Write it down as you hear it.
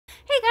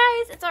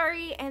guys, it's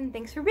Ari and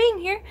thanks for being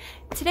here.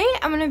 Today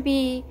I'm going to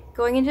be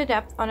going into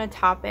depth on a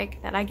topic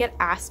that I get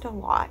asked a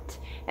lot,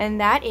 and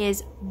that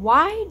is,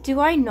 why do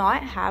I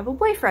not have a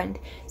boyfriend?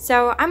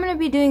 So I'm going to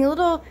be doing a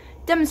little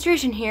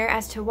demonstration here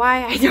as to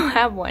why I don't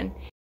have one.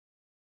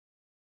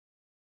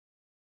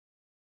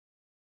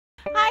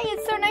 Hi,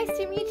 it's so nice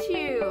to meet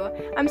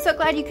you. I'm so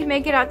glad you could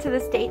make it out to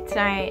this date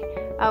tonight.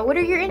 What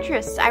are your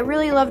interests? I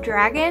really love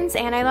dragons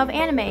and I love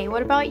anime.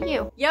 What about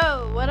you?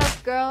 Yo, what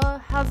up,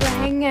 girl? How's it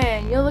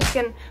hanging? You're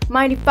looking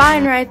mighty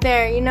fine right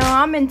there. You know,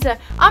 I'm into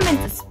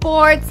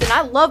sports and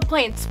I love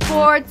playing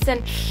sports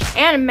and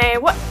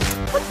anime. What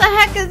the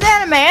heck is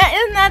anime?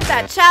 Isn't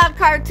that child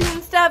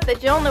cartoon stuff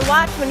that you only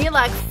watch when you're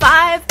like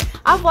 5?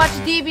 I've watched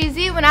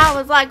DBZ when I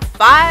was like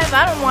 5.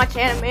 I don't watch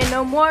anime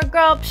no more,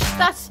 girl. Psh,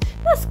 that's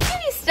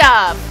kitty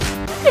stuff.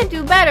 You can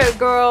do better,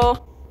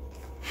 girl.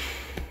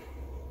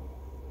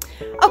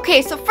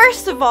 Okay, so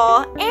first of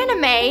all,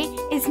 anime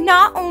is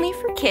not only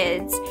for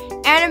kids.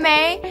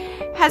 Anime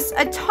has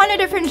a ton of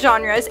different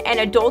genres and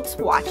adults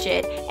watch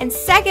it. And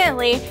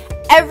secondly,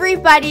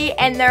 everybody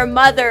and their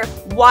mother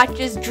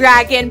watches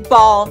Dragon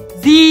Ball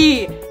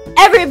Z.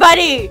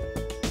 Everybody!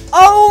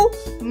 Oh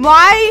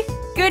my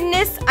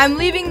goodness, I'm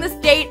leaving this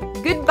date.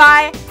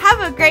 Goodbye, have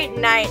a great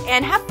night,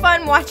 and have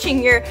fun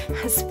watching your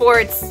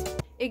sports.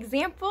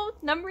 Example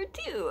number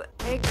 2.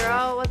 Hey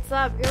girl, what's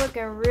up? You're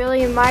looking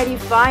really mighty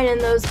fine in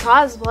those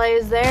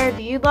cosplays there.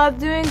 Do you love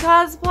doing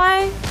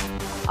cosplay?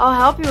 I'll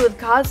help you with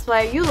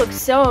cosplay. You look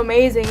so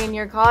amazing in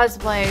your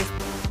cosplays.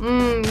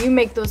 You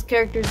make those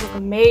characters look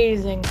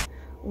amazing.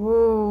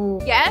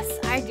 Ooh. Yes,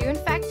 I do in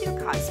fact do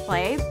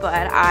cosplay,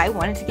 but I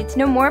wanted to get to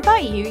know more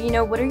about you. You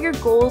know, what are your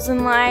goals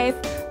in life?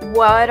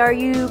 What are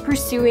you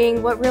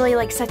pursuing? What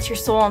really sets your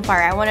soul on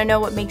fire? I want to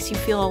know what makes you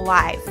feel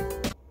alive.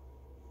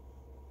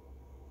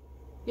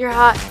 You're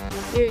hot.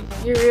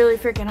 You're really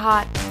freaking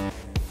hot.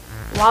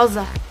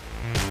 Wowza.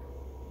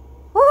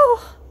 Woo!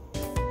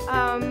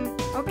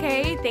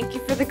 Okay, thank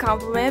you for the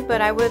compliment, but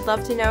I would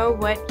love to know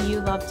what you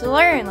love to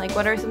learn. Like,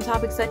 what are some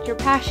topics that you're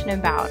passionate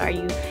about? Are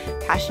you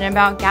passionate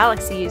about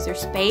galaxies or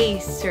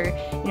space or,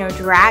 you know,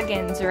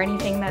 dragons or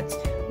anything that's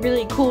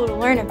really cool to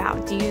learn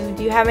about? Do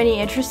you have any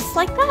interests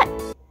like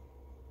that?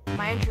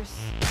 My interests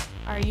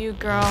are you,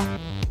 girl,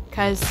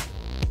 'cause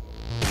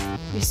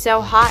you're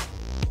so hot.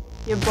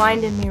 You're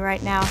blinding me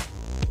right now.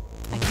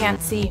 I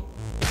can't see.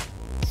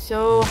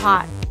 So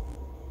hot.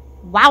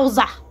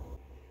 Wowza!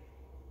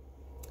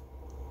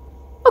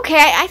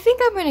 Okay, I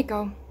think I'm gonna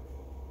go.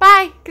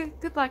 Bye.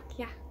 Good luck.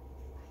 Yeah.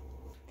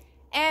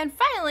 And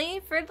finally,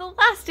 for the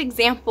last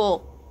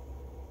example.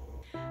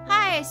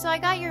 Hi, so I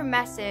got your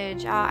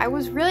message. I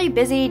was really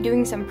busy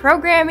doing some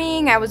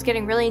programming. I was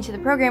getting really into the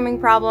programming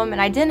problem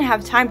and I didn't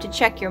have time to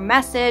check your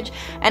message,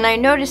 and I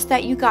noticed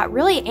that you got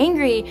really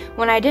angry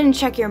when I didn't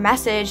check your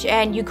message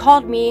and you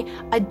called me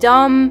a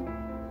dumb...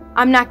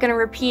 I'm not gonna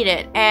repeat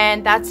it,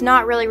 and that's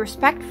not really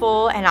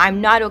respectful, and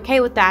I'm not okay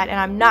with that, and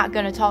I'm not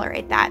gonna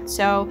tolerate that.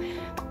 So,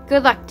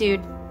 good luck,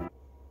 dude.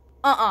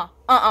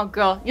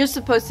 Girl, you're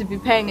supposed to be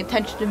paying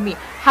attention to me.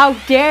 How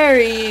dare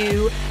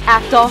you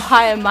act all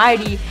high and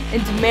mighty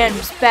and demand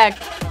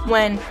respect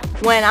when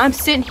I'm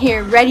sitting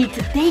here ready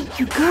to date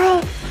you,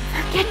 girl.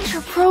 Forget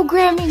your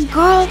programming,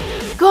 girl.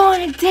 Go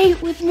on a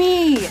date with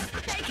me.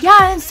 Yeah,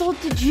 I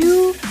insulted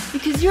you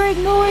because you're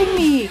ignoring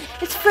me.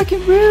 It's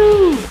freaking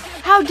rude.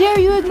 How dare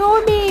you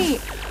ignore me?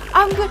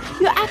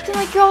 You're acting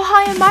like you're all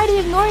high and mighty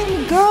ignoring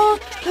me, girl.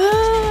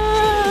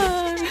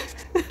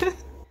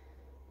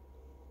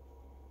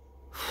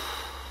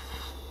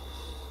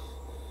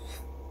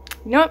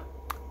 You know what?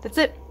 That's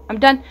it. I'm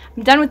done.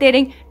 I'm done with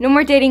dating. No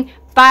more dating.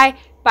 Bye.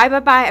 Bye, bye,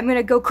 bye. I'm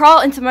gonna go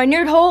crawl into my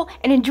nerd hole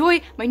and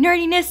enjoy my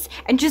nerdiness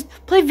and just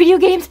play video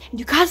games and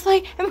do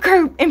cosplay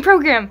and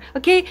program.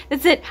 Okay?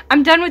 That's it.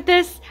 I'm done with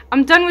this.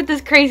 I'm done with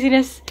this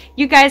craziness.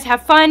 You guys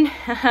have fun.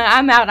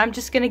 I'm out. I'm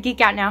just gonna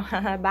geek out now.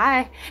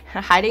 Bye.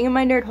 Hiding in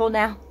my nerd hole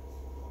now.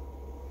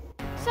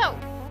 So,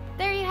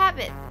 there you have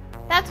it.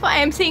 That's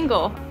why I'm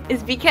single,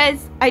 is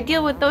because I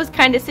deal with those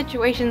kind of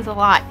situations a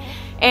lot.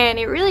 And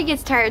it really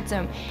gets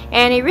tiresome,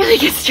 and it really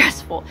gets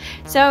stressful.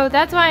 So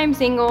that's why I'm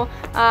single.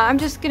 I'm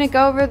just gonna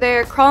go over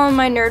there, crawl in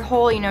my nerd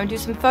hole, you know, do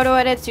some photo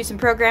edits, do some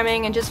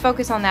programming, and just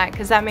focus on that,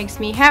 because that makes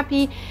me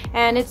happy,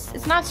 and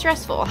it's not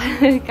stressful.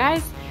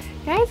 Guys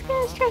kind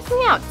of stress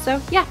me out. So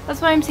yeah,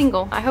 that's why I'm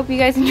single. I hope you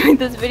guys enjoyed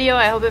this video.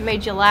 I hope it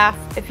made you laugh.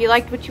 If you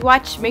liked what you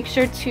watched, make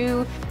sure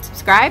to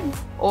subscribe,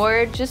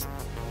 or just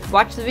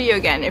watch the video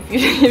again if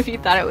you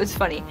thought it was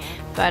funny.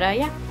 But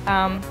yeah,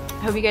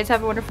 I hope you guys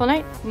have a wonderful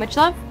night. Much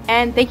love,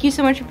 and thank you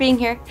so much for being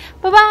here.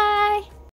 Bye bye.